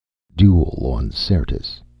Duel on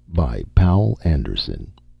Syrtis by Poul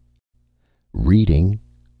Anderson. Reading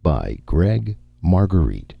by Greg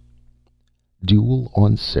Marguerite. Duel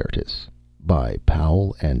on Syrtis by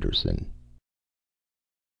Poul Anderson.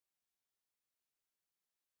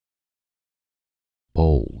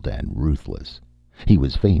 Bold and ruthless, he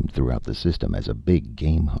was famed throughout the system as a big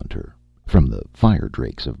game hunter. From the fire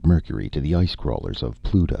drakes of Mercury to the ice crawlers of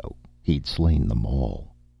Pluto, he'd slain them all.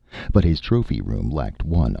 But his trophy room lacked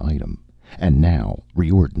one item, and now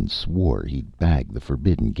Riordan swore he'd bagged the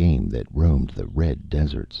forbidden game that roamed the red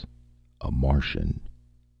deserts: a Martian.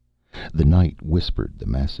 The night whispered the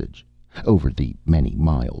message. Over the many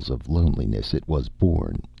miles of loneliness it was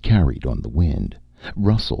borne, carried on the wind,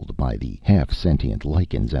 rustled by the half-sentient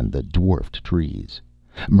lichens and the dwarfed trees,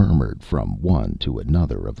 murmured from one to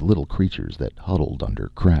another of the little creatures that huddled under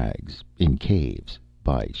crags, in caves,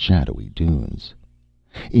 by shadowy dunes.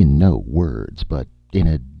 In no words, but in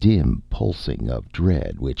a dim pulsing of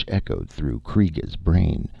dread which echoed through Kreega's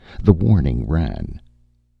brain, the warning ran: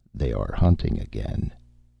 "They are hunting again."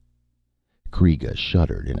 Kreega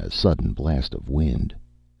shuddered in a sudden blast of wind.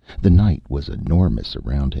 The night was enormous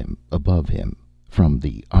around him, above him, from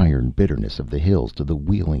the iron bitterness of the hills to the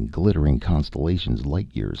wheeling, glittering constellations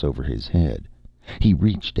light years over his head. He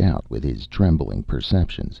reached out with his trembling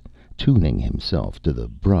perceptions, tuning himself to the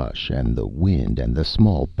brush and the wind and the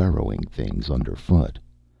small burrowing things underfoot,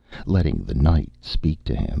 letting the night speak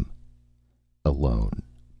to him. Alone.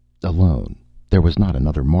 Alone. There was not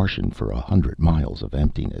another Martian for 100 miles of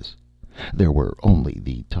emptiness. There were only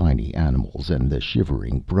the tiny animals and the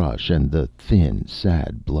shivering brush and the thin,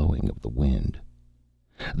 sad blowing of the wind.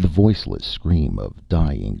 The voiceless scream of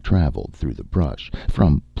dying traveled through the brush,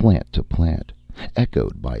 from plant to plant,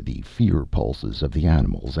 echoed by the fear pulses of the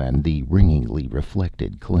animals and the ringingly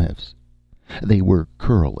reflected cliffs. They were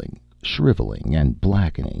curling, shriveling, and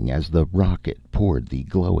blackening as the rocket poured the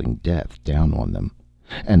glowing death down on them,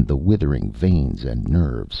 and the withering veins and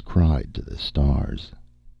nerves cried to the stars.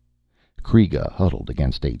 Kreega huddled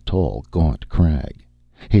against a tall, gaunt crag.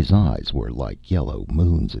 His eyes were like yellow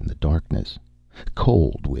moons in the darkness,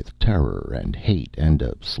 cold with terror and hate and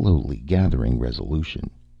a slowly gathering resolution.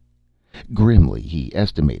 Grimly he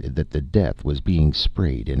estimated that the death was being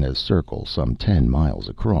sprayed in a circle some 10 miles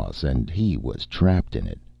across, and he was trapped in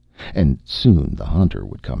it, and soon the hunter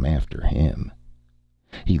would come after him.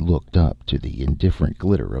 He looked up to the indifferent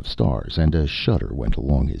glitter of stars, and a shudder went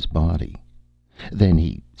along his body. Then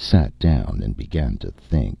he sat down and began to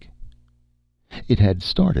think. It had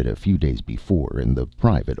started a few days before in the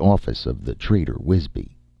private office of the trader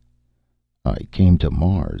Wisby. "I came to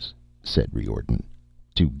Mars," said Riordan,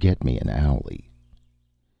 "to get me an owlie."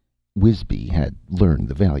 Wisby had learned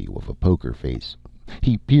the value of a poker face.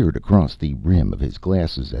 He peered across the rim of his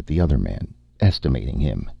glasses at the other man, estimating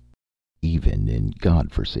him. Even in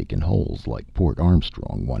God-forsaken holes like Port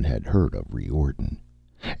Armstrong one had heard of Riordan,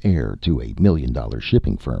 heir to a $1 million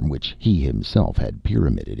shipping firm which he himself had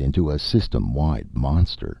pyramided into a system-wide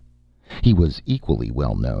monster. He was equally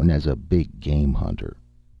well known as a big game hunter.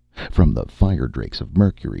 From the fire drakes of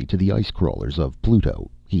Mercury to the ice crawlers of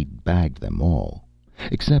Pluto, he'd bagged them all.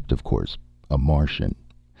 Except, of course, a Martian.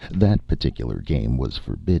 That particular game was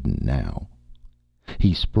forbidden now.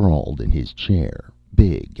 He sprawled in his chair,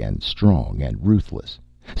 big and strong and ruthless,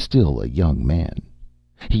 still a young man.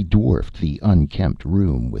 He dwarfed the unkempt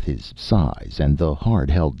room with his size and the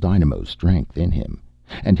hard-held dynamo strength in him,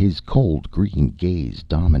 and his cold green gaze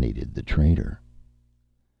dominated the trader.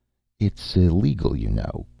 "It's illegal, you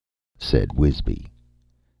know," said Wisby.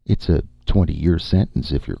 "It's a 20-year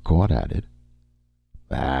sentence if you're caught at it."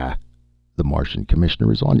 "Ah, the Martian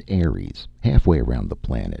commissioner is on Ares, halfway around the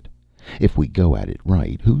planet. If we go at it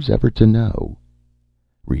right, who's ever to know?"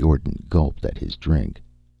 Riordan gulped at his drink.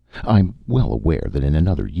 "I'm well aware that in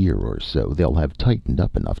another year or so they'll have tightened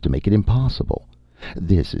up enough to make it impossible.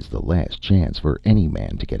 This is the last chance for any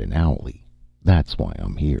man to get an owlie. That's why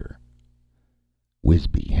I'm here."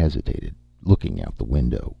 Wisby hesitated, looking out the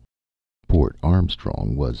window. Port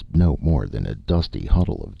Armstrong was no more than a dusty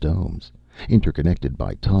huddle of domes, interconnected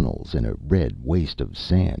by tunnels in a red waste of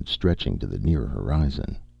sand stretching to the near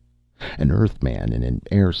horizon. An Earthman in an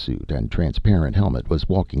airsuit and transparent helmet was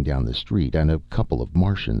walking down the street, and a couple of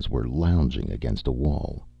Martians were lounging against a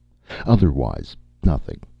wall. Otherwise,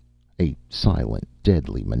 nothing. A silent,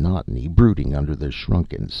 deadly monotony brooding under the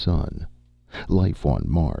shrunken sun. Life on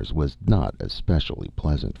Mars was not especially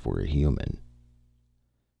pleasant for a human.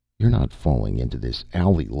 "You're not falling into this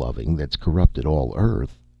owlie loving that's corrupted all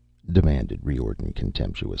Earth?" demanded Riordan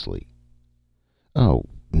contemptuously. "Oh,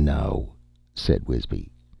 no," said Wisby.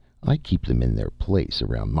 "I keep them in their place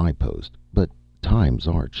around my post, but times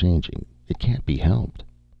are changing. It can't be helped."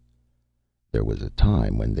 "There was a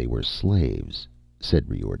time when they were slaves," said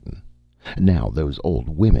Riordan. "Now those old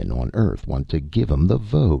women on Earth want to give 'em the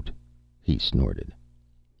vote." He snorted.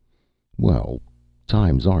 "Well,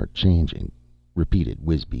 times are changing," repeated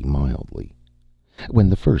Wisby mildly. "When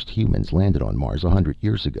the first humans landed on Mars 100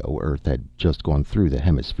 years ago, Earth had just gone through the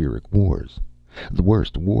Hemispheric Wars. The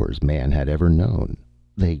worst wars man had ever known.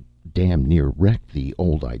 They damn near wrecked the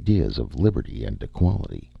old ideas of liberty and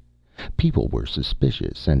equality. People were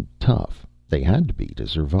suspicious and tough. They had to be to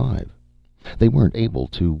survive. They weren't able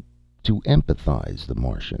to empathize the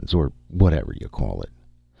Martians, or whatever you call it.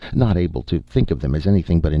 Not able to think of them as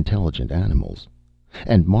anything but intelligent animals.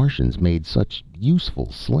 And Martians made such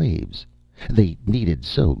useful slaves. They needed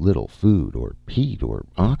so little food or heat or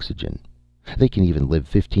oxygen. They can even live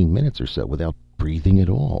 15 minutes or so without breathing at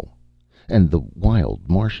all. And the wild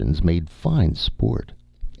Martians made fine sport.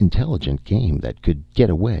 Intelligent game that could get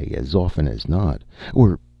away as often as not,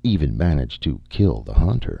 or even manage to kill the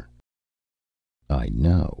hunter." "I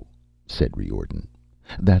know," said Riordan.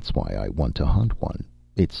 "That's why I want to hunt one.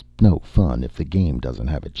 It's no fun if the game doesn't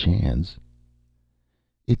have a chance."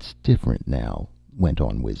 "It's different now," went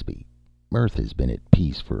on Wisby. "Earth has been at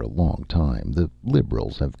peace for a long time. The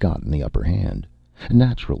liberals have gotten the upper hand.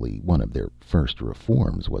 Naturally, one of their first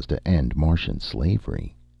reforms was to end Martian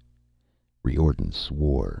slavery." Riordan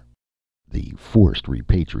swore. The forced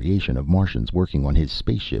repatriation of Martians working on his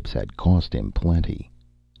spaceships had cost him plenty.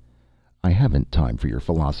 "I haven't time for your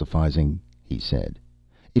philosophizing," he said.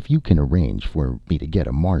 "If you can arrange for me to get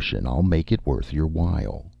a Martian, I'll make it worth your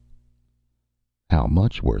while." "How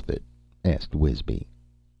much worth it?" asked Wisby.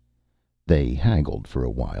 They haggled for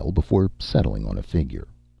a while before settling on a figure.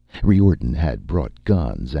 Riordan had brought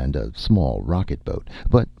guns and a small rocket boat,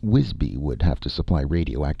 but Wisby would have to supply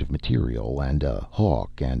radioactive material and a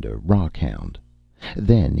hawk and a rockhound.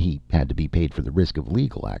 Then he had to be paid for the risk of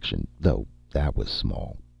legal action, though that was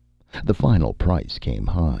small. The final price came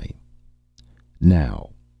high. "Now,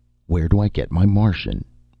 where do I get my Martian?"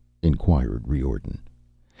 inquired Riordan.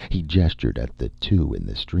 He gestured at the two in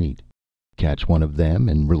the street. "Catch one of them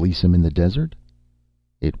and release him in the desert?"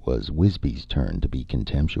 It was Wisby's turn to be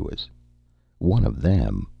contemptuous. "One of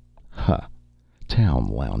them? Ha! Town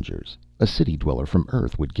loungers. A city dweller from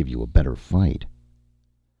Earth would give you a better fight."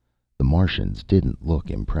 The Martians didn't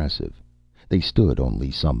look impressive. They stood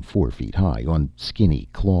only some 4 feet high on skinny,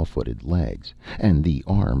 claw-footed legs, and the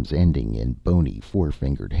arms ending in bony,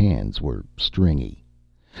 four-fingered hands were stringy.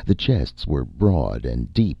 The chests were broad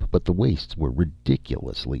and deep, but the waists were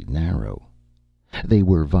ridiculously narrow. They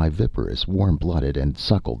were viviparous, warm-blooded, and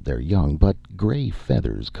suckled their young, but gray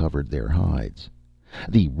feathers covered their hides.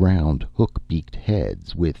 The round, hook-beaked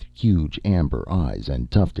heads, with huge amber eyes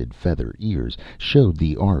and tufted feather ears, showed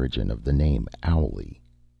the origin of the name Owlie.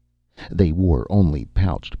 They wore only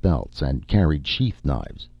pouched belts and carried sheath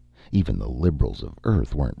knives. Even the liberals of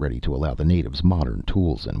Earth weren't ready to allow the natives modern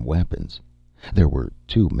tools and weapons. There were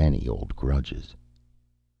too many old grudges.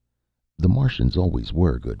 "The Martians always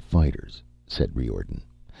were good fighters," said Riordan.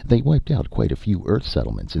 "They wiped out quite a few Earth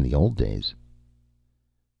settlements in the old days."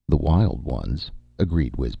 "The wild ones,"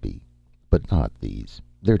 agreed Wisby. "But not these.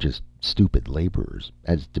 They're just stupid laborers,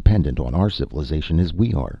 as dependent on our civilization as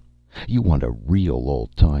we are. You want a real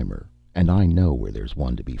old-timer, and I know where there's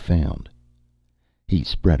one to be found." He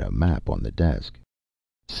spread a map on the desk.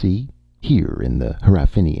 "See? Here in the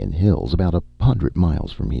Hraffinian Hills, about 100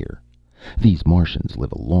 miles from here. These Martians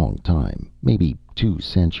live a long time, maybe 2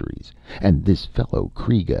 centuries, and this fellow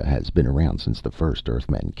Kriega has been around since the first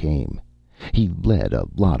Earthmen came. He led a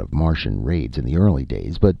lot of Martian raids in the early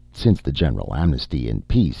days, but since the general amnesty and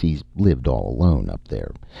peace, he's lived all alone up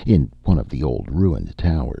there, in one of the old ruined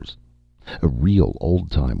towers. A real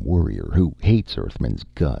old-time warrior who hates Earthmen's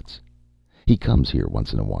guts. He comes here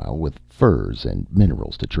once in a while with furs and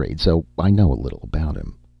minerals to trade, so I know a little about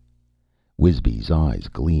him." Wisby's eyes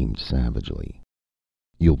gleamed savagely.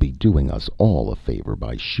 "You'll be doing us all a favor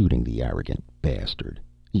by shooting the arrogant bastard.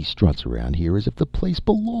 He struts around here as if the place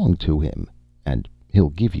belonged to him, and he'll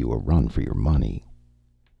give you a run for your money."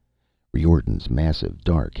 Riordan's massive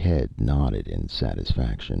dark head nodded in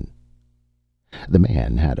satisfaction. The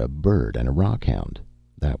man had a bird and a rockhound.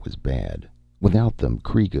 That was bad. Without them,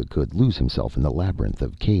 Kriega could lose himself in the labyrinth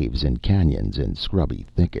of caves and canyons and scrubby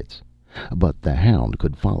thickets. But the hound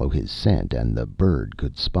could follow his scent, and the bird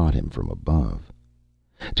could spot him from above.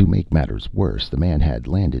 To make matters worse, the man had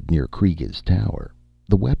landed near Kriega's tower.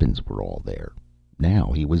 The weapons were all there.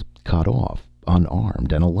 Now he was cut off,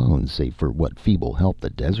 unarmed and alone, save for what feeble help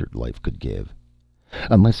the desert life could give.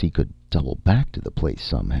 Unless he could double back to the place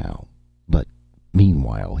somehow. But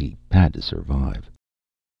Meanwhile, he had to survive.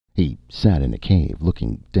 He sat in a cave,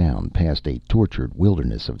 looking down past a tortured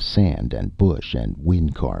wilderness of sand and bush and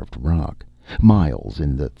wind-carved rock, miles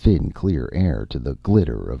in the thin, clear air to the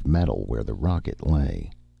glitter of metal where the rocket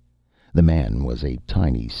lay. The man was a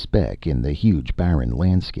tiny speck in the huge barren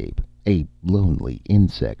landscape, a lonely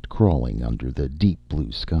insect crawling under the deep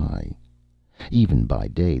blue sky. Even by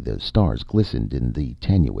day the stars glistened in the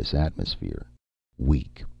tenuous atmosphere.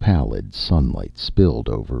 Weak, pallid sunlight spilled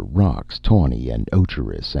over rocks tawny and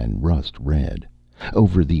ochreous and rust red,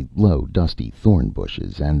 over the low, dusty thorn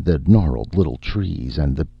bushes and the gnarled little trees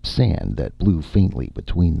and the sand that blew faintly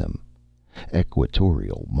between them.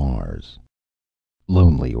 Equatorial Mars.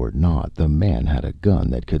 Lonely or not, the man had a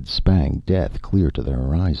gun that could spang death clear to the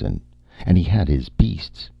horizon, and he had his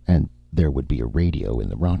beasts, and there would be a radio in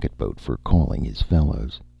the rocket boat for calling his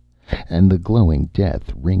fellows. And the glowing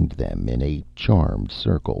death ringed them in a charmed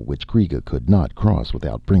circle which Kreega could not cross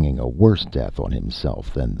without bringing a worse death on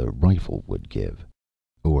himself than the rifle would give.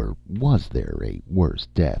 Or was there a worse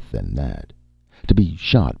death than that? To be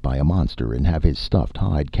shot by a monster and have his stuffed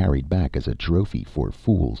hide carried back as a trophy for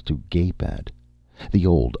fools to gape at. The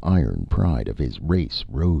old iron pride of his race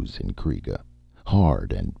rose in Kreega,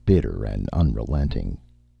 hard and bitter and unrelenting.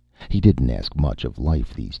 He didn't ask much of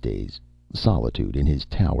life these days. Solitude in his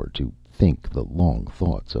tower to think the long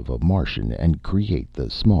thoughts of a Martian and create the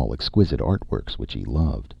small exquisite artworks which he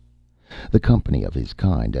loved. The company of his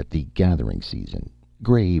kind at the gathering season,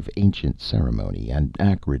 grave ancient ceremony and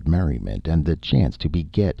acrid merriment, and the chance to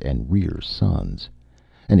beget and rear sons.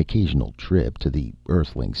 An occasional trip to the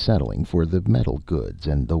Earthling settling for the metal goods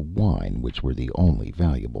and the wine which were the only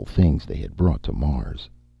valuable things they had brought to Mars.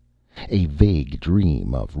 A vague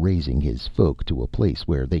dream of raising his folk to a place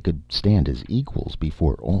where they could stand as equals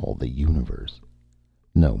before all the universe.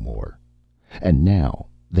 No more. And now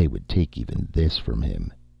they would take even this from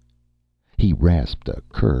him. He rasped a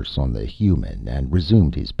curse on the human and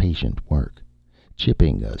resumed his patient work,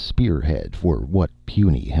 chipping a spearhead for what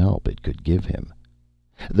puny help it could give him.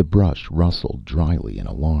 The brush rustled dryly in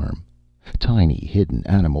alarm. Tiny hidden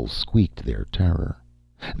animals squeaked their terror.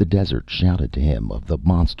 The desert shouted to him of the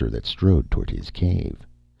monster that strode toward his cave.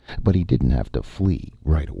 But he didn't have to flee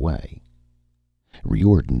right away.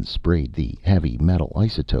 Riordan sprayed the heavy metal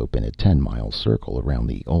isotope in a 10-mile circle around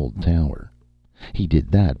the old tower. He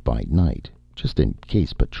did that by night, just in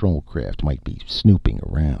case patrol craft might be snooping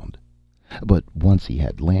around. But once he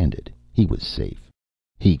had landed, he was safe.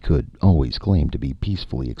 He could always claim to be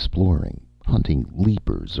peacefully exploring, hunting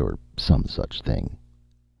leapers or some such thing.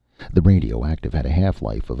 The radioactive had a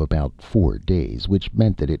half-life of about 4 days, which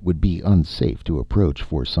meant that it would be unsafe to approach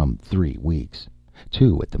for some 3 weeks.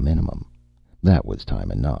 2 at the minimum. That was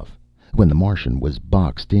time enough, when the Martian was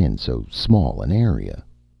boxed in so small an area.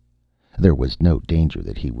 There was no danger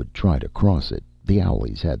that he would try to cross it. The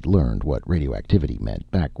owlies had learned what radioactivity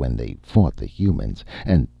meant back when they fought the humans,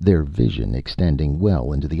 and their vision, extending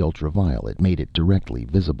well into the ultraviolet, made it directly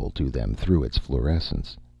visible to them through its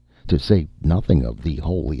fluorescence. To say nothing of the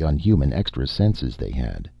wholly unhuman extra senses they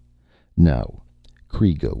had. No,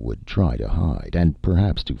 Kreega would try to hide, and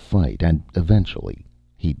perhaps to fight, and eventually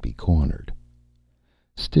he'd be cornered.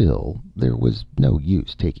 Still, there was no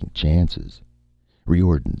use taking chances.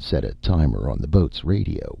 Riordan set a timer on the boat's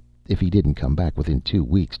radio. If he didn't come back within 2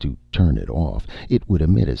 weeks to turn it off, it would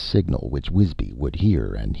emit a signal which Wisby would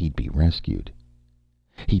hear, and he'd be rescued.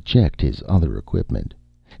 He checked his other equipment.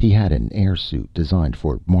 He had an air suit designed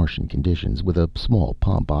for Martian conditions, with a small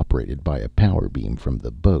pump operated by a power beam from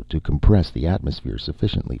the boat to compress the atmosphere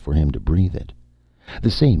sufficiently for him to breathe it. The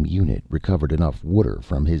same unit recovered enough water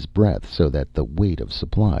from his breath so that the weight of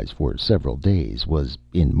supplies for several days was,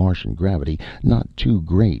 in Martian gravity, not too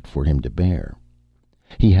great for him to bear.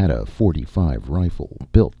 He had a .45 rifle,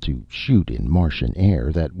 built to shoot in Martian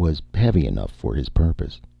air, that was heavy enough for his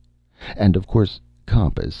purpose. And, of course,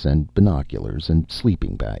 compass and binoculars and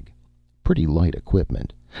sleeping bag. Pretty light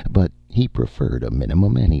equipment, but he preferred a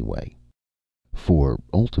minimum anyway. For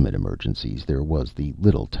ultimate emergencies, there was the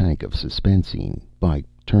little tank of suspensine. By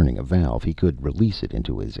turning a valve, he could release it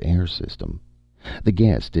into his air system. The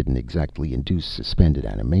gas didn't exactly induce suspended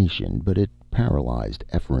animation, but it paralyzed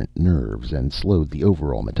efferent nerves and slowed the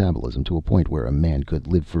overall metabolism to a point where a man could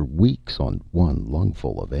live for weeks on 1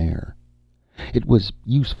 lungful of air. It was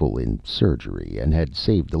useful in surgery, and had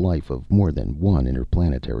saved the life of more than one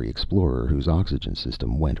interplanetary explorer whose oxygen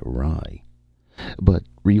system went awry. But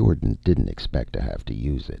Riordan didn't expect to have to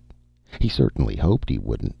use it. He certainly hoped he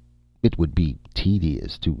wouldn't. It would be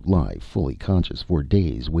tedious to lie fully conscious for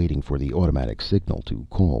days waiting for the automatic signal to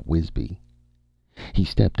call Wisby. He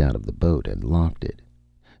stepped out of the boat and locked it.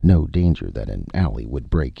 No danger that an owlie would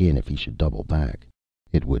break in if he should double back.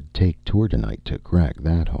 It would take tordenite to crack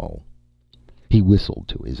that hull. He whistled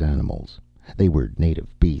to his animals. They were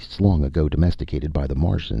native beasts, long ago domesticated by the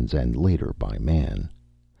Martians and later by man.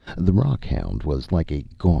 The rockhound was like a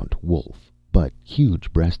gaunt wolf, but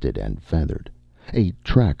huge-breasted and feathered, a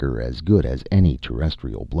tracker as good as any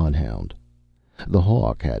terrestrial bloodhound. The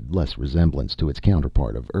hawk had less resemblance to its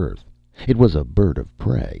counterpart of Earth. It was a bird of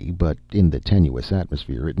prey, but in the tenuous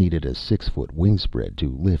atmosphere it needed a 6-foot wingspread to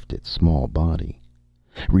lift its small body.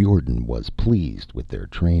 Riordan was pleased with their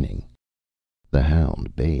training. The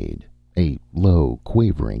hound bayed, a low,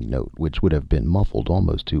 quavering note which would have been muffled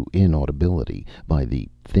almost to inaudibility by the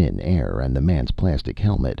thin air and the man's plastic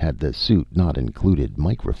helmet had the suit not included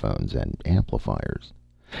microphones and amplifiers.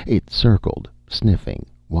 It circled, sniffing,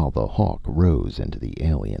 while the hawk rose into the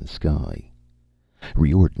alien sky.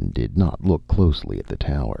 Riordan did not look closely at the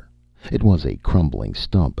tower. It was a crumbling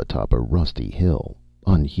stump atop a rusty hill,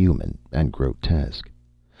 unhuman and grotesque.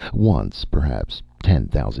 Once, perhaps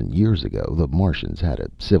 10,000 years ago, the Martians had a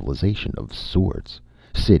civilization of sorts,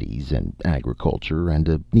 cities and agriculture and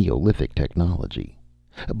a Neolithic technology.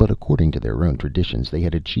 But according to their own traditions, they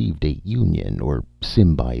had achieved a union or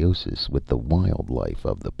symbiosis with the wildlife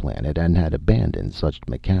of the planet and had abandoned such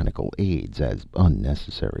mechanical aids as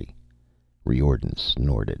unnecessary. Riordan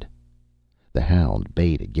snorted. The hound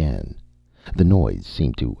bayed again. The noise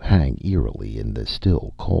seemed to hang eerily in the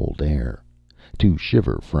still, cold air, to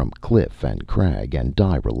shiver from cliff and crag and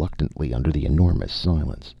die reluctantly under the enormous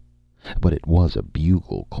silence. But it was a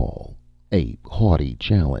bugle call, a haughty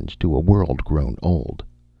challenge to a world grown old.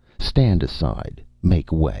 Stand aside,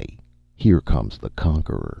 make way. Here comes the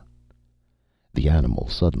conqueror. The animal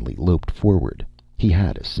suddenly loped forward. He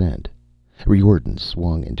had a scent. Riordan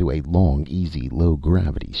swung into a long, easy,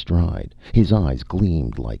 low-gravity stride. His eyes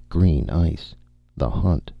gleamed like green ice. The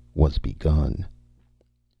hunt was begun.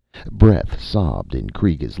 Breath sobbed in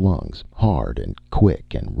Kreega's lungs, hard and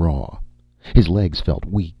quick and raw. His legs felt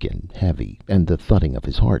weak and heavy, and the thudding of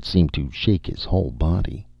his heart seemed to shake his whole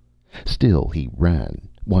body. Still he ran,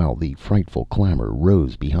 while the frightful clamor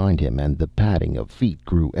rose behind him and the padding of feet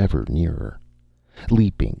grew ever nearer.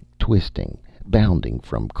 Leaping, twisting, bounding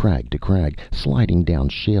from crag to crag, sliding down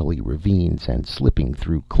shaly ravines and slipping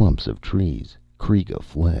through clumps of trees, Kreega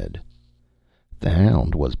fled. The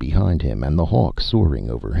hound was behind him and the hawk soaring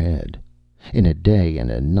overhead. In a day and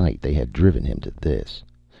a night they had driven him to this,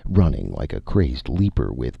 running like a crazed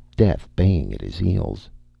leaper with death baying at his heels.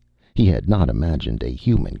 He had not imagined a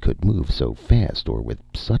human could move so fast or with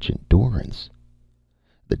such endurance.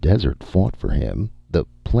 The desert fought for him. The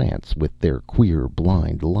plants, with their queer,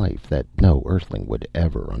 blind life that no Earthling would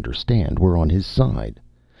ever understand, were on his side.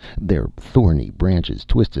 Their thorny branches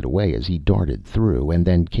twisted away as he darted through, and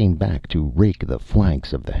then came back to rake the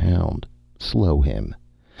flanks of the hound, slow him.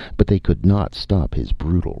 But they could not stop his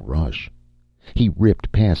brutal rush. He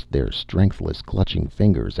ripped past their strengthless, clutching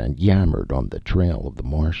fingers and yammered on the trail of the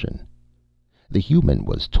Martian. The human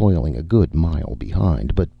was toiling a good mile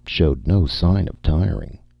behind, but showed no sign of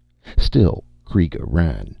tiring. Still, Kreega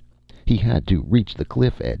ran. He had to reach the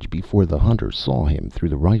cliff edge before the hunter saw him through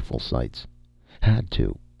the rifle sights. Had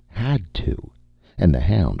to. And the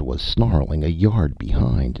hound was snarling a yard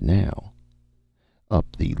behind now. Up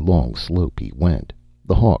the long slope he went.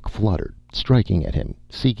 The hawk fluttered, striking at him,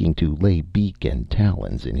 seeking to lay beak and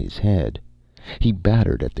talons in his head. He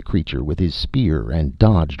battered at the creature with his spear and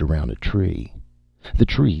dodged around a tree. The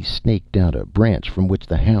tree snaked out a branch from which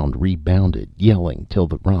the hound rebounded, yelling till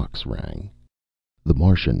the rocks rang. The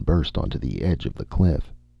Martian burst onto the edge of the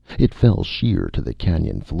cliff. It fell sheer to the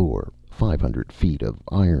canyon floor, 500 feet of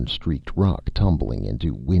iron-streaked rock tumbling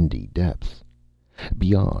into windy depths.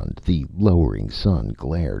 Beyond, the lowering sun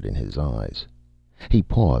glared in his eyes. He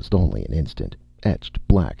paused only an instant, etched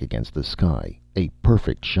black against the sky, a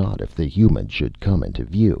perfect shot if the human should come into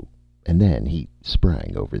view, and then he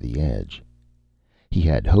sprang over the edge. He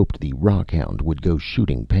had hoped the rockhound would go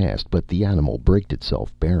shooting past, but the animal braked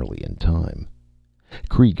itself barely in time.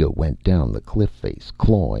 Kreega went down the cliff face,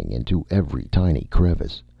 clawing into every tiny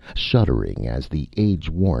crevice, shuddering as the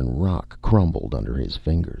age-worn rock crumbled under his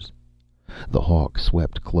fingers. The hawk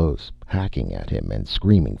swept close, hacking at him and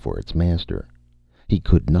screaming for its master. He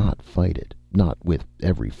could not fight it, not with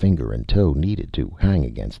every finger and toe needed to hang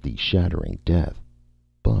against the shattering death.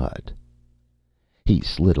 But he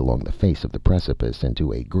slid along the face of the precipice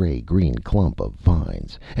into a gray-green clump of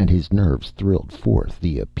vines, and his nerves thrilled forth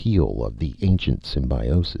the appeal of the ancient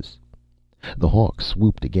symbiosis. The hawk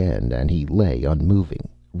swooped again, and he lay unmoving,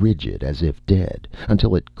 rigid as if dead,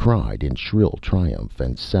 until it cried in shrill triumph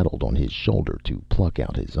and settled on his shoulder to pluck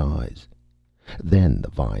out his eyes. Then the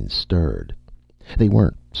vines stirred. They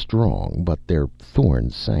weren't strong, but their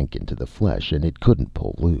thorns sank into the flesh and it couldn't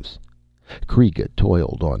pull loose. Kreega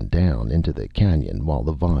toiled on down into the canyon while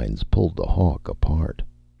the vines pulled the hawk apart.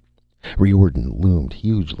 Riordan loomed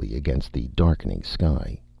hugely against the darkening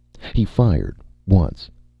sky. He fired once,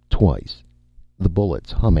 twice, the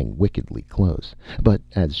bullets humming wickedly close, but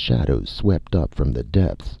as shadows swept up from the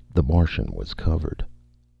depths, the Martian was covered.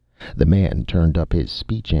 The man turned up his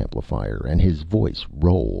speech amplifier, and his voice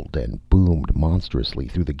rolled and boomed monstrously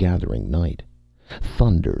through the gathering night.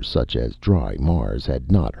 Thunder such as dry Mars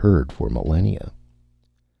had not heard for millennia.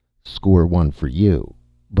 "Score one for you,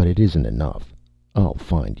 but it isn't enough. I'll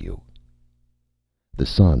find you." The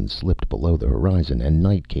sun slipped below the horizon, and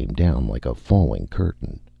night came down like a falling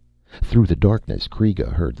curtain. Through the darkness,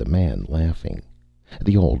 Kreega heard the man laughing.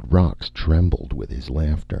 The old rocks trembled with his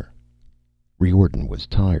laughter. Riordan was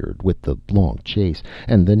tired with the long chase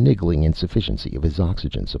and the niggling insufficiency of his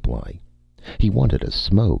oxygen supply. He wanted a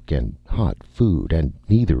smoke and hot food, and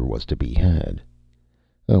neither was to be had.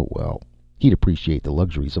 Oh well, he'd appreciate the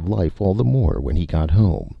luxuries of life all the more when he got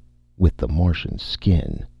home, with the Martian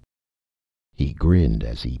skin. He grinned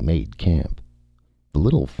as he made camp. The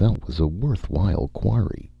little veld was a worthwhile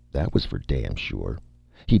quarry, that was for damn sure.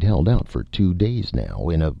 He'd held out for 2 days now,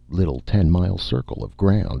 in a little 10-mile circle of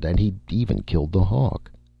ground, and he'd even killed the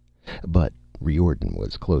hawk. But Riordan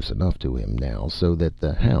was close enough to him now so that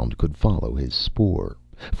the hound could follow his spoor,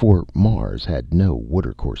 for Mars had no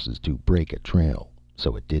watercourses to break a trail,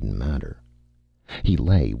 so it didn't matter. He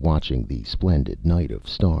lay watching the splendid night of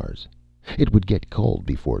stars. It would get cold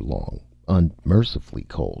before long, unmercifully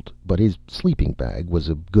cold, but his sleeping bag was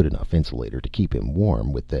a good enough insulator to keep him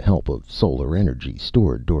warm with the help of solar energy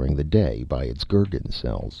stored during the day by its Gergen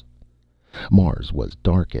cells. Mars was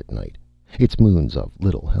dark at night, its moons of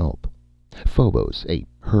little help. Phobos a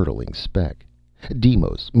hurtling speck,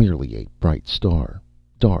 Deimos merely a bright star,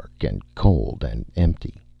 dark and cold and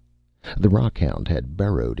empty. The rockhound had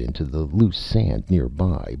burrowed into the loose sand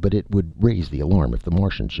nearby, but it would raise the alarm if the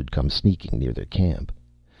Martian should come sneaking near the camp.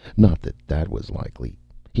 Not that that was likely.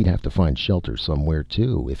 He'd have to find shelter somewhere,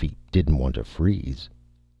 too, if he didn't want to freeze.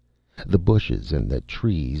 The bushes and the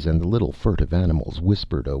trees and the little furtive animals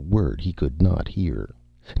whispered a word he could not hear,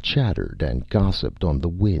 chattered and gossiped on the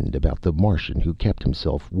wind about the Martian who kept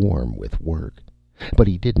himself warm with work. But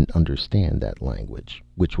he didn't understand that language,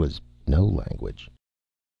 which was no language.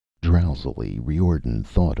 Drowsily, Riordan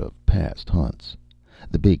thought of past hunts.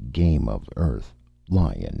 The big game of Earth.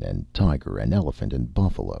 Lion and tiger and elephant and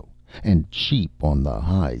buffalo, and sheep on the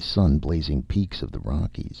high sun-blazing peaks of the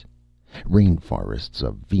Rockies. Rainforests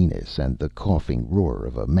of Venus and the coughing roar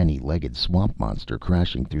of a many-legged swamp monster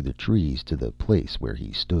crashing through the trees to the place where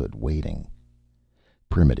he stood waiting.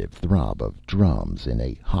 Primitive throb of drums in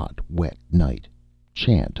a hot, wet night.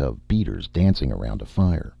 Chant of beaters dancing around a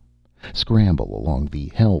fire. Scramble along the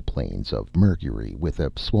hell plains of Mercury with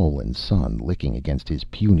a swollen sun licking against his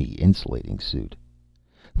puny insulating suit.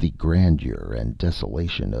 The grandeur and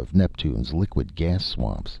desolation of Neptune's liquid gas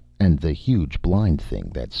swamps, and the huge blind thing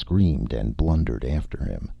that screamed and blundered after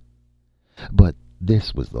him. But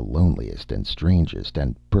this was the loneliest and strangest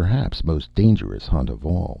and perhaps most dangerous hunt of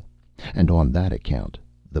all, and on that account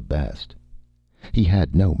the best. He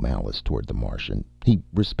had no malice toward the Martian. He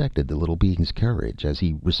respected the little being's courage as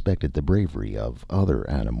he respected the bravery of other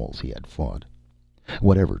animals he had fought.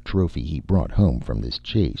 Whatever trophy he brought home from this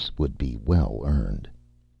chase would be well earned.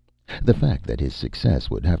 The fact that his success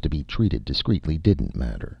would have to be treated discreetly didn't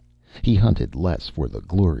matter. He hunted less for the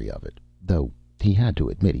glory of it, though he had to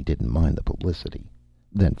admit he didn't mind the publicity,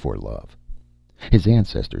 than for love. His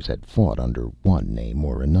ancestors had fought under one name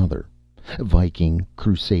or another. Viking,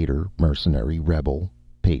 crusader, mercenary, rebel,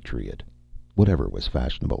 patriot, whatever was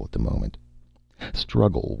fashionable at the moment.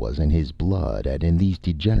 Struggle was in his blood, and in these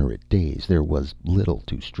degenerate days there was little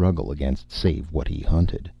to struggle against save what he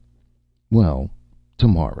hunted. Well,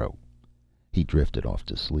 tomorrow. He drifted off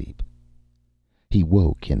to sleep. He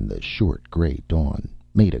woke in the short gray dawn,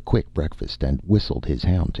 made a quick breakfast, and whistled his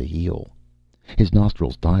hound to heel. His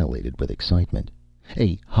nostrils dilated with excitement,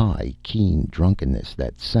 a high, keen drunkenness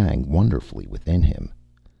that sang wonderfully within him.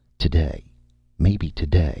 Today, maybe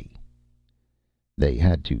today. They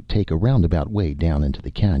had to take a roundabout way down into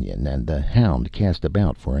the canyon, and the hound cast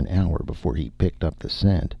about for an hour before he picked up the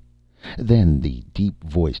scent. Then the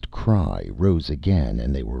deep-voiced cry rose again,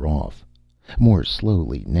 and they were off. More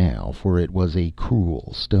slowly now, for it was a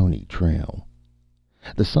cruel, stony trail.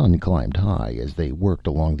 The sun climbed high as they worked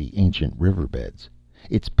along the ancient riverbeds.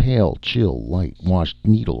 Its pale, chill light washed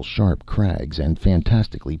needle-sharp crags and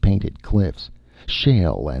fantastically painted cliffs,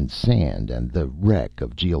 shale and sand and the wreck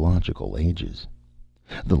of geological ages.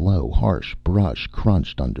 The low, harsh brush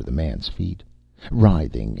crunched under the man's feet,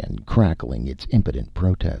 writhing and crackling its impotent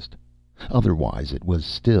protest. Otherwise it was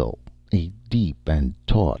still, a deep and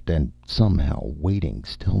taut and somehow waiting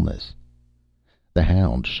stillness. The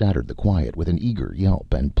hound shattered the quiet with an eager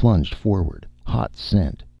yelp and plunged forward, hot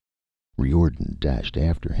scent. Riordan dashed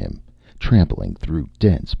after him, trampling through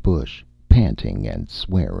dense bush, panting and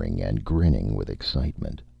swearing and grinning with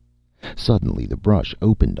excitement. Suddenly the brush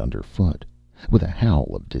opened underfoot. With a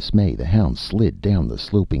howl of dismay, the hound slid down the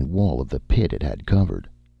sloping wall of the pit it had covered.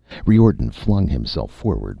 Riordan flung himself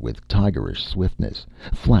forward with tigerish swiftness,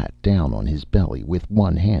 flat down on his belly, with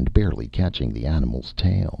one hand barely catching the animal's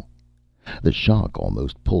tail. The shock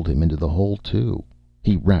almost pulled him into the hole, too.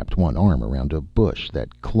 He wrapped one arm around a bush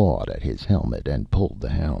that clawed at his helmet and pulled the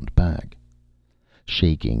hound back.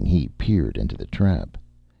 Shaking, he peered into the trap.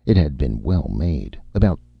 It had been well made,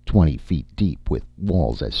 about 20 feet deep, with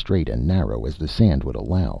walls as straight and narrow as the sand would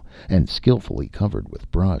allow, and skillfully covered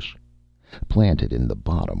with brush. Planted in the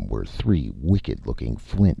bottom were 3 wicked-looking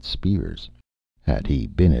flint spears. Had he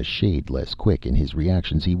been a shade less quick in his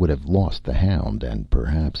reactions, he would have lost the hound and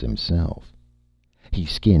perhaps himself. He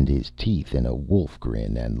skinned his teeth in a wolf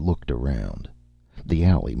grin and looked around. The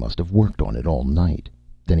alley must have worked on it all night.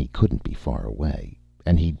 Then he couldn't be far away,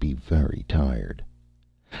 and he'd be very tired.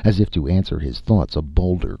 As if to answer his thoughts, a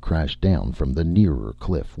boulder crashed down from the nearer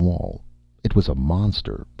cliff wall. It was a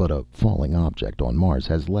monster, but a falling object on Mars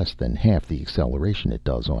has less than half the acceleration it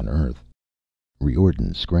does on Earth.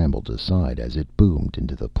 Riordan scrambled aside as it boomed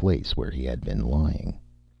into the place where he had been lying.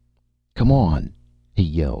 "Come on!" he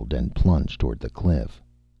yelled, and plunged toward the cliff.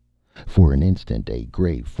 For an instant a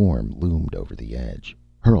gray form loomed over the edge,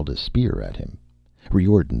 hurled a spear at him.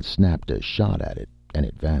 Riordan snapped a shot at it, and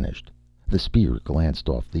it vanished. The spear glanced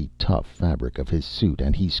off the tough fabric of his suit,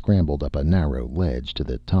 and he scrambled up a narrow ledge to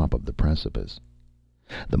the top of the precipice.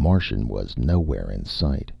 The Martian was nowhere in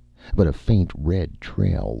sight, but a faint red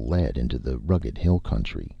trail led into the rugged hill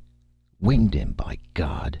country. Winged him, by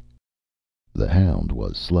God! The hound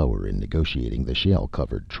was slower in negotiating the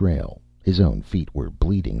shale-covered trail. His own feet were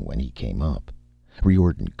bleeding when he came up.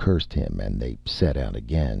 Riordan cursed him, and they set out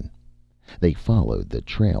again. They followed the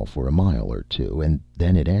trail for a mile or two, and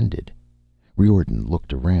then it ended. Riordan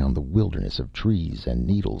looked around the wilderness of trees and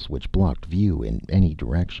needles which blocked view in any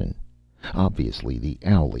direction. Obviously the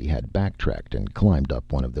owlie had backtracked and climbed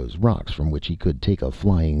up one of those rocks from which he could take a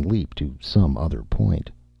flying leap to some other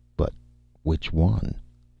point. But which one?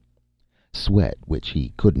 Sweat, which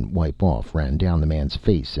he couldn't wipe off, ran down the man's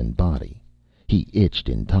face and body. He itched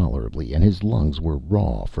intolerably, and his lungs were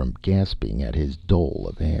raw from gasping at his dole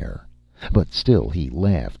of air. But still he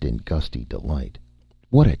laughed in gusty delight.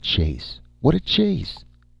 What a chase! What a chase!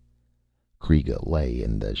 Kreega lay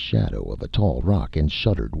in the shadow of a tall rock and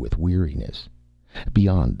shuddered with weariness.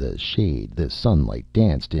 Beyond the shade, the sunlight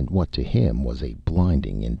danced in what to him was a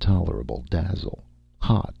blinding, intolerable dazzle,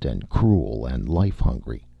 hot and cruel and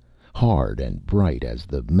life-hungry, hard and bright as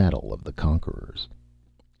the metal of the conquerors.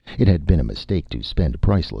 It had been a mistake to spend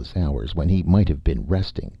priceless hours when he might have been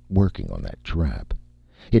resting, working on that trap.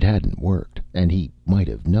 It hadn't worked, and he might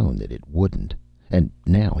have known that it wouldn't. And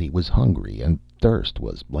now he was hungry, and thirst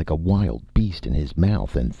was like a wild beast in his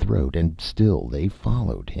mouth and throat, and still they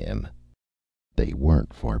followed him. They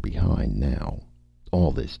weren't far behind now.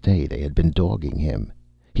 All this day they had been dogging him.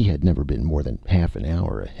 He had never been more than half an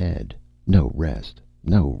hour ahead. No rest,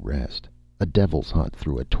 no rest. A devil's hunt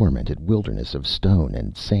through a tormented wilderness of stone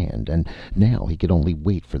and sand, and now he could only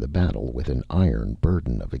wait for the battle with an iron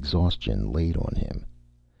burden of exhaustion laid on him.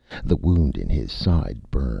 The wound in his side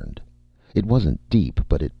burned. It wasn't deep,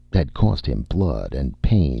 but it had cost him blood and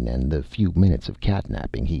pain and the few minutes of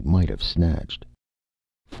catnapping he might have snatched.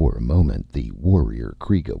 For a moment the warrior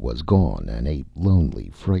Kreega was gone, and a lonely,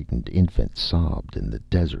 frightened infant sobbed in the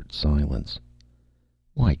desert silence.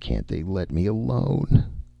 "Why can't they let me alone?"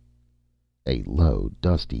 A low,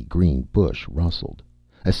 dusty green bush rustled.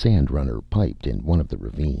 A sandrunner piped in one of the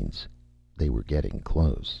ravines. They were getting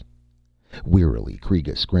close. Wearily,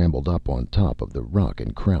 Kreega scrambled up on top of the rock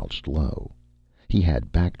and crouched low. He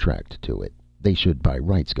had backtracked to it. They should by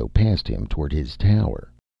rights go past him toward his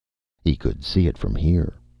tower. He could see it from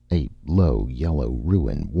here, a low yellow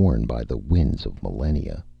ruin worn by the winds of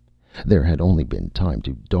millennia. There had only been time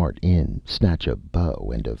to dart in, snatch a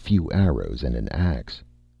bow and a few arrows and an axe.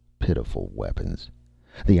 Pitiful weapons.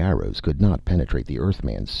 The arrows could not penetrate the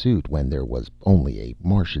Earthman's suit when there was only a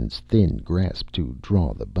Martian's thin grasp to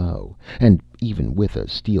draw the bow, and even with a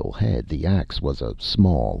steel head the axe was a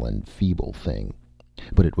small and feeble thing.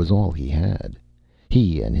 But it was all he had.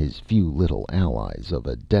 He and his few little allies of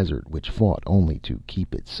a desert which fought only to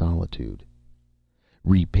keep its solitude.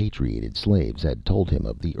 Repatriated slaves had told him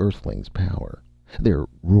of the Earthlings' power. Their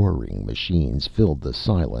roaring machines filled the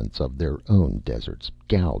silence of their own deserts,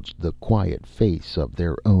 gouged the quiet face of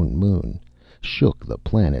their own moon, shook the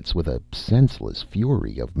planets with a senseless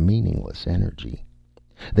fury of meaningless energy.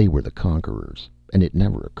 They were the conquerors, and it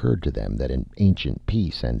never occurred to them that an ancient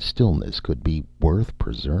peace and stillness could be worth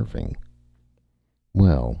preserving.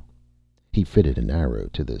 Well, he fitted an arrow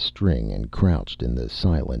to the string and crouched in the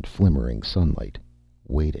silent, flimmering sunlight,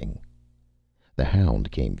 waiting. The hound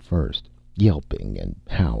came first, yelping and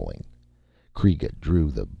howling. Kreega drew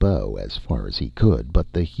the bow as far as he could,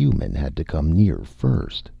 but the human had to come near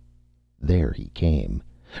first. There he came,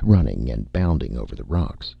 running and bounding over the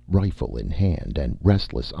rocks, rifle in hand and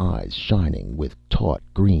restless eyes shining with taut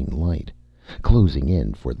green light, closing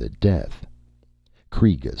in for the death.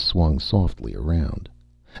 Kreega swung softly around.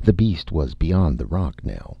 The beast was beyond the rock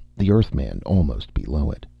now, the Earthman almost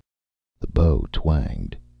below it. The bow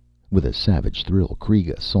twanged. With a savage thrill,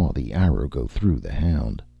 Kreega saw the arrow go through the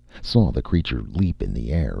hound, saw the creature leap in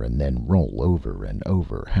the air and then roll over and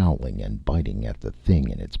over, howling and biting at the thing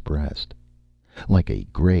in its breast. Like a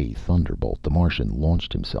gray thunderbolt, the Martian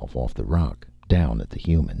launched himself off the rock, down at the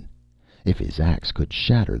human. If his axe could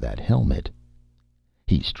shatter that helmet!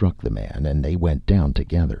 He struck the man, and they went down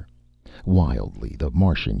together. Wildly, the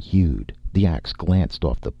Martian hewed. The axe glanced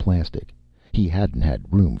off the plastic. He hadn't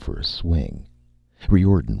had room for a swing.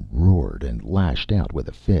 Riordan roared and lashed out with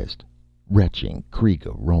a fist. Retching,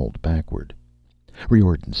 Kreega rolled backward.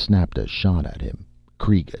 Riordan snapped a shot at him.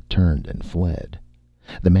 Kreega turned and fled.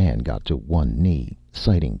 The man got to one knee,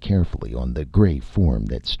 sighting carefully on the gray form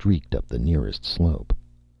that streaked up the nearest slope.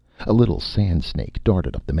 A little sand snake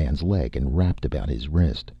darted up the man's leg and wrapped about his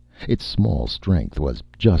wrist. Its small strength was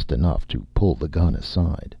just enough to pull the gun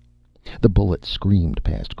aside. The bullet screamed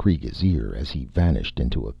past Kreega's ear as he vanished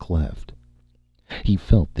into a cleft. He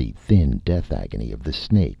felt the thin death agony of the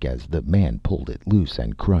snake as the man pulled it loose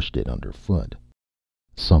and crushed it underfoot.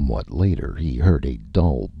 Somewhat later, he heard a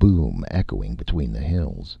dull boom echoing between the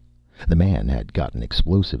hills. The man had gotten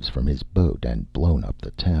explosives from his boat and blown up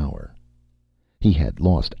the tower. He had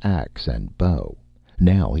lost axe and bow.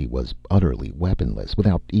 Now he was utterly weaponless,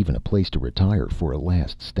 without even a place to retire for a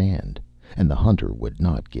last stand. And the hunter would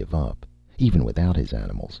not give up. Even without his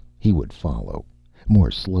animals, he would follow, more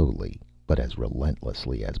slowly, but as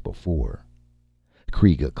relentlessly as before.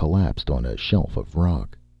 Kreega collapsed on a shelf of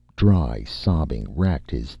rock. Dry sobbing racked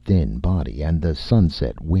his thin body, and the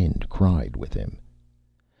sunset wind cried with him.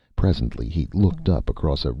 Presently he looked up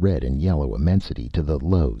across a red and yellow immensity to the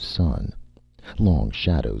low sun. Long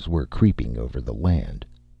shadows were creeping over the land.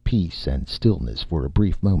 Peace and stillness for a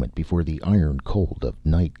brief moment before the iron cold of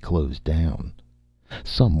night closed down.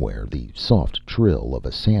 Somewhere the soft trill of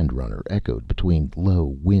a sand runner echoed between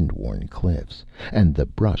low, wind-worn cliffs, and the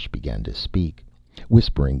brush began to speak,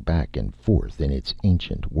 whispering back and forth in its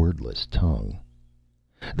ancient wordless tongue.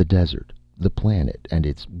 The desert, the planet and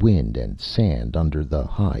its wind and sand under the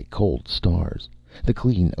high, cold stars, the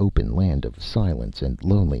clean, open land of silence and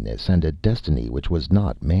loneliness and a destiny which was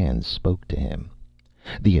not man's spoke to him.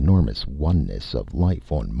 The enormous oneness of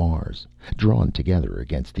life on Mars, drawn together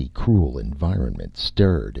against the cruel environment,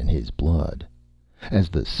 stirred in his blood. As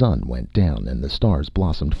the sun went down and the stars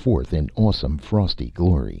blossomed forth in awesome frosty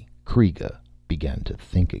glory, Kreega began to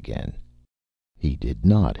think again. He did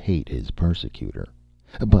not hate his persecutor,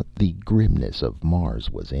 but the grimness of Mars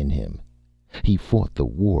was in him. He fought the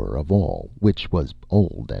war of all, which was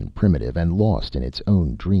old and primitive and lost in its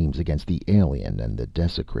own dreams, against the alien and the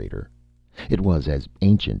desecrator. It was as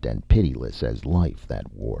ancient and pitiless as life,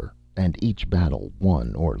 that war, and each battle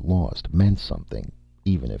won or lost meant something,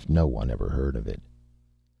 even if no one ever heard of it.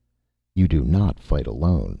 "You do not fight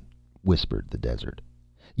alone," whispered the desert.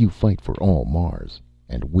 "You fight for all Mars,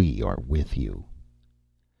 and we are with you."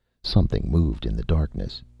 Something moved in the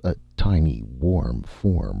darkness, a tiny, warm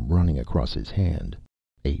form running across his hand.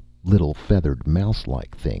 A little feathered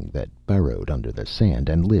mouse-like thing that burrowed under the sand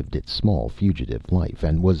and lived its small fugitive life,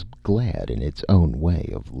 and was glad in its own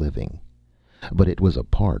way of living. But it was a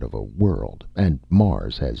part of a world, and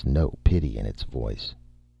Mars has no pity in its voice.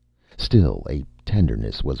 Still, a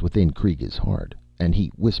tenderness was within Kreega's heart, and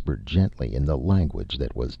he whispered gently in the language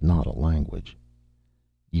that was not a language.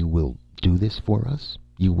 "You will do this for us?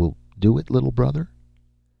 You will do it, little brother?"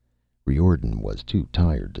 Riordan was too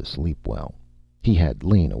tired to sleep well. He had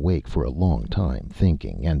lain awake for a long time,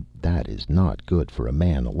 thinking, and that is not good for a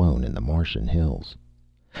man alone in the Martian hills.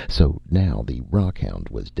 So now the rockhound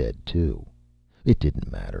was dead too. It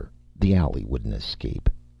didn't matter. The owlie wouldn't escape.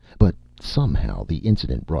 But somehow the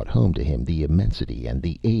incident brought home to him the immensity and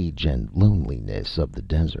the age and loneliness of the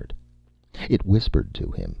desert. It whispered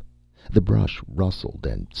to him. The brush rustled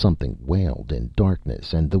and something wailed in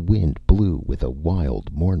darkness, and the wind blew with a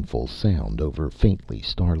wild, mournful sound over faintly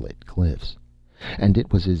starlit cliffs. And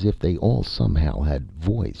it was as if they all somehow had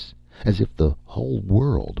voice, as if the whole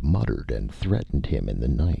world muttered and threatened him in the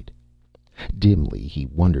night. Dimly he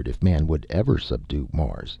wondered if man would ever subdue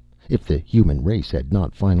Mars, if the human race had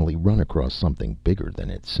not finally run across something bigger than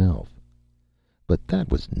itself. But that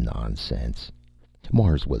was nonsense.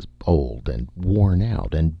 Mars was old and worn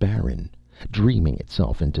out and barren, dreaming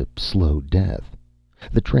itself into slow death.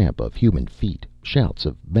 The tramp of human feet, shouts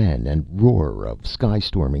of men, and roar of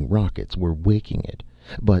sky-storming rockets were waking it,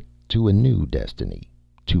 but to a new destiny,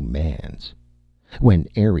 to man's. When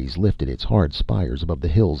Ares lifted its hard spires above the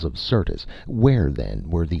hills of Syrtis, where then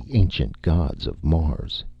were the ancient gods of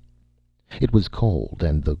Mars? It was cold,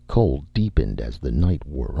 and the cold deepened as the night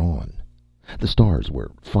wore on. The stars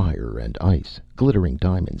were fire and ice, glittering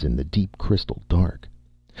diamonds in the deep crystal dark.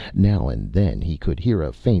 Now and then he could hear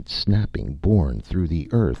a faint snapping borne through the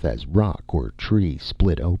earth as rock or tree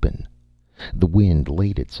split open. The wind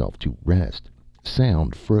laid itself to rest.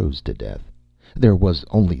 Sound froze to death. There was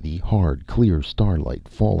only the hard, clear starlight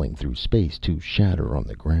falling through space to shatter on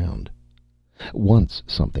the ground. Once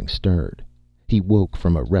something stirred. He woke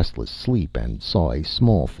from a restless sleep and saw a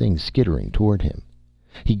small thing skittering toward him.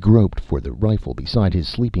 He groped for the rifle beside his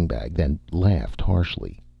sleeping bag, then laughed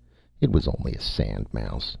harshly. It was only a sand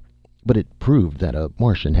mouse, but it proved that a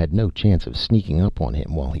Martian had no chance of sneaking up on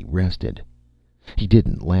him while he rested. He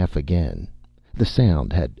didn't laugh again. The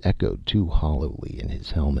sound had echoed too hollowly in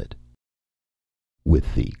his helmet.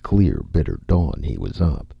 With the clear, bitter dawn, he was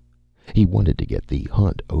up. He wanted to get the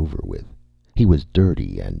hunt over with. He was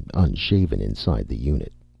dirty and unshaven inside the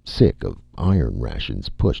unit, sick of iron rations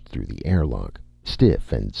pushed through the airlock,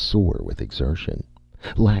 stiff and sore with exertion.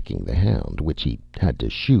 Lacking the hound, which he had to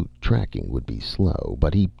shoot, tracking would be slow,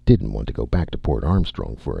 but he didn't want to go back to Port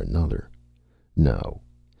Armstrong for another. No,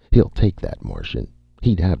 he'll take that Martian.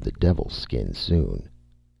 He'd have the devil's skin soon.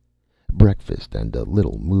 Breakfast and a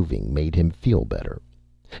little moving made him feel better.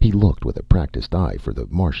 He looked with a practiced eye for the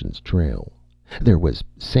Martian's trail. There was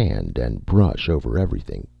sand and brush over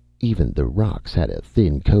everything. Even the rocks had a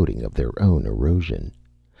thin coating of their own erosion.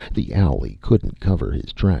 The owlie couldn't cover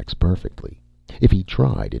his tracks perfectly. If he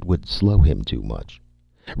tried, it would slow him too much.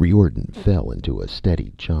 Riordan fell into a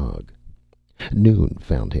steady jog. Noon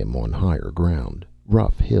found him on higher ground,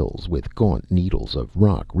 rough hills with gaunt needles of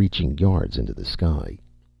rock reaching yards into the sky.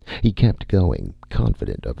 He kept going,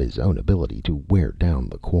 confident of his own ability to wear down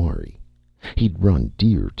the quarry. He'd run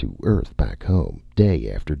deer to earth back home,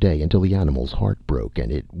 day after day, until the animal's heart broke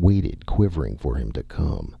and it waited quivering for him to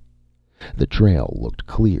come. The trail looked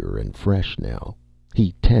clear and fresh now.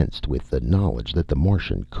 He tensed with the knowledge that the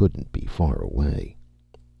Martian couldn't be far away.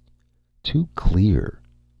 Too clear.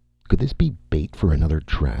 Could this be bait for another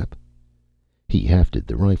trap? He hefted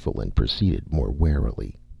the rifle and proceeded more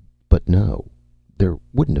warily. But no, there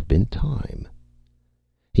wouldn't have been time.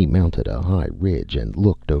 He mounted a high ridge and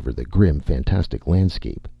looked over the grim, fantastic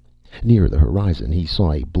landscape. Near the horizon he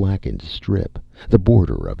saw a blackened strip, the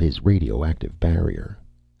border of his radioactive barrier.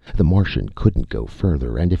 The Martian couldn't go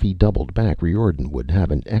further, and if he doubled back, Riordan would have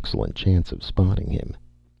an excellent chance of spotting him.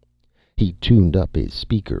 He tuned up his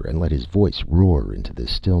speaker and let his voice roar into the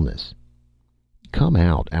stillness. "Come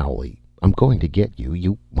out, owlie. I'm going to get you.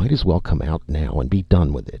 You might as well come out now and be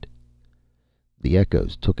done with it." The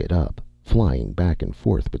echoes took it up, flying back and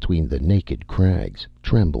forth between the naked crags,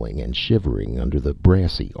 trembling and shivering under the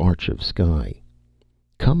brassy arch of sky.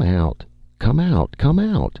 "Come out! Come out! Come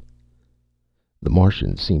out!" The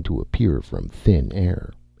Martian seemed to appear from thin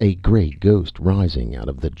air, a gray ghost rising out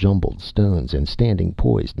of the jumbled stones and standing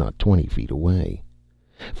poised not 20 feet away.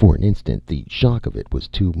 For an instant the shock of it was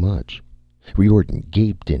too much. Riordan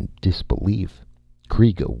gaped in disbelief.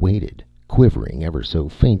 Kreega waited, quivering ever so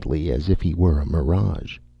faintly as if he were a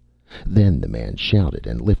mirage. Then the man shouted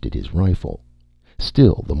and lifted his rifle.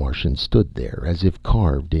 Still the Martian stood there, as if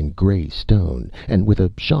carved in gray stone, and with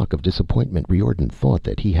a shock of disappointment Riordan thought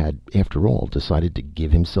that he had, after all, decided to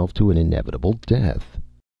give himself to an inevitable death.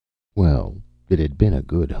 Well, it had been a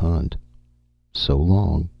good hunt. "So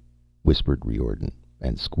long," whispered Riordan,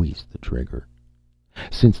 and squeezed the trigger.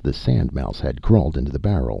 Since the sand mouse had crawled into the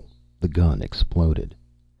barrel, the gun exploded.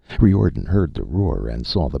 Riordan heard the roar and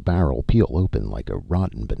saw the barrel peel open like a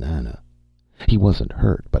rotten banana. He wasn't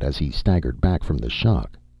hurt, but as he staggered back from the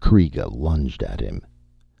shock, Kreega lunged at him.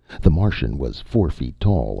 The Martian was 4 feet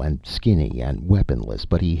tall and skinny and weaponless,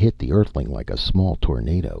 but he hit the Earthling like a small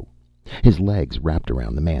tornado. His legs wrapped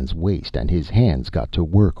around the man's waist, and his hands got to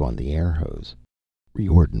work on the air hose.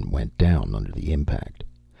 Riordan went down under the impact.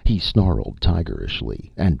 He snarled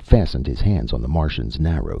tigerishly and fastened his hands on the Martian's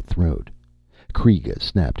narrow throat. Kriega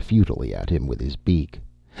snapped futilely at him with his beak.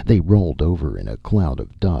 They rolled over in a cloud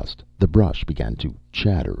of dust. The brush began to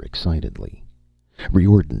chatter excitedly.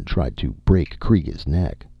 Riordan tried to break Kriega's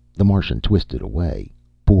neck. The Martian twisted away,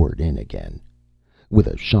 bored in again. With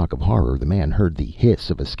a shock of horror, the man heard the hiss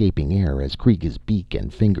of escaping air as Kriega's beak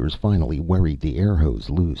and fingers finally worried the air hose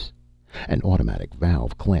loose. An automatic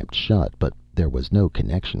valve clamped shut, but there was no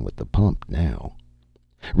connection with the pump now.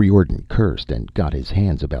 Riordan cursed and got his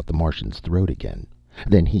hands about the Martian's throat again.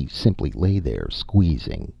 Then he simply lay there,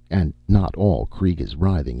 squeezing, and not all Kriega's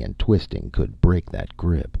writhing and twisting could break that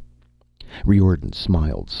grip. Riordan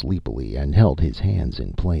smiled sleepily and held his hands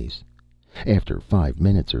in place. After 5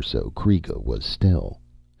 minutes or so, Kriega was still.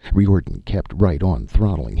 Riordan kept right on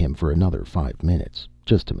throttling him for another 5 minutes,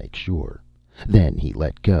 just to make sure. Then he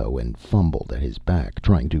let go and fumbled at his back,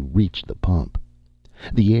 trying to reach the pump.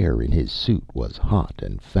 The air in his suit was hot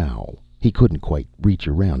and foul. He couldn't quite reach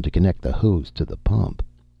around to connect the hose to the pump.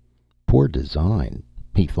 Poor design,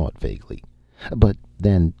 he thought vaguely. But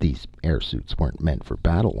then these airsuits weren't meant for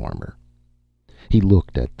battle armor. He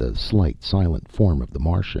looked at the slight, silent form of the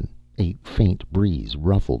Martian. A faint breeze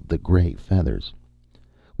ruffled the gray feathers.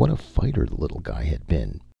 What a fighter the little guy had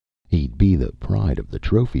been. He'd be the pride of the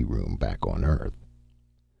trophy room back on Earth.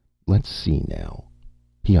 Let's see now.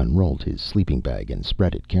 He unrolled his sleeping bag and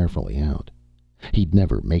spread it carefully out. He'd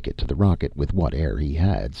never make it to the rocket with what air he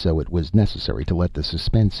had, so it was necessary to let the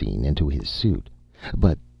suspensine into his suit.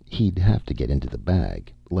 But he'd have to get into the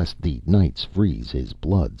bag, lest the nights freeze his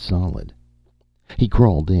blood solid. He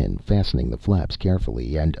crawled in, fastening the flaps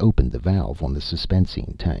carefully, and opened the valve on the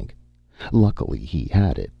suspensine tank. Luckily he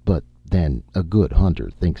had it, but then a good hunter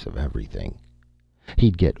thinks of everything.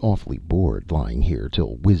 He'd get awfully bored lying here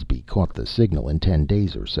till Wisby caught the signal in 10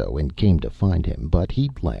 days or so and came to find him, but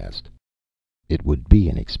he'd last. It would be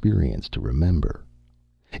an experience to remember.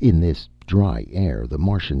 In this dry air, the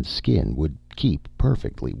Martian's skin would keep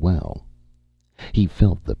perfectly well. He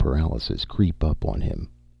felt the paralysis creep up on him,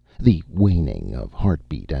 the waning of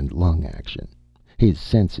heartbeat and lung action. His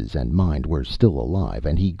senses and mind were still alive,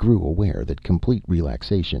 and he grew aware that complete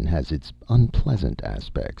relaxation has its unpleasant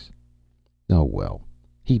aspects. Oh well,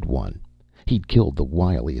 he'd won. He'd killed the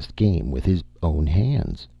wiliest game with his own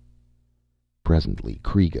hands. Presently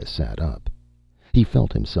Kriega sat up. He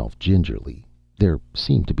felt himself gingerly. There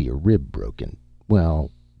seemed to be a rib broken.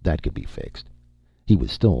 Well, that could be fixed. He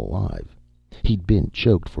was still alive. He'd been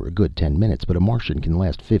choked for a good 10 minutes, but a Martian can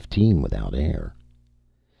last 15 without air.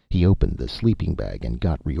 He opened the sleeping bag and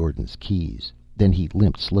got Riordan's keys. Then he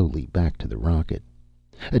limped slowly back to the rocket.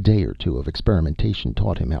 A day or two of experimentation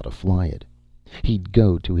taught him how to fly it. He'd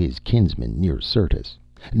go to his kinsmen near Syrtis,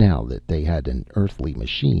 now that they had an earthly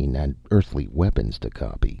machine and earthly weapons to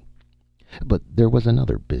copy. But there was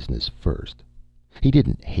another business first. He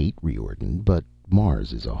didn't hate Riordan, but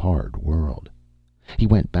Mars is a hard world. He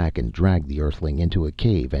went back and dragged the Earthling into a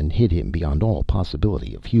cave and hid him beyond all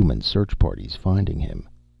possibility of human search parties finding him.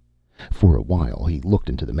 For a while he looked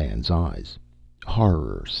into the man's eyes.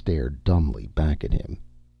 Horror stared dumbly back at him.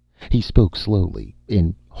 He spoke slowly,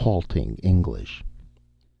 in halting English.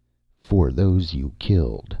 For those you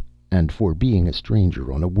killed, and for being a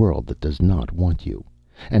stranger on a world that does not want you,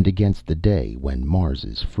 and against the day when Mars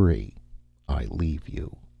is free, I leave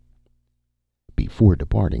you. Before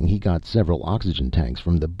departing, he got several oxygen tanks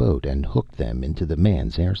from the boat and hooked them into the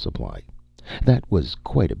man's air supply. That was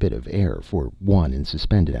quite a bit of air for one in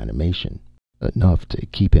suspended animation. Enough to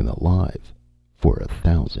keep him alive for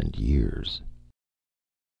 1,000 years.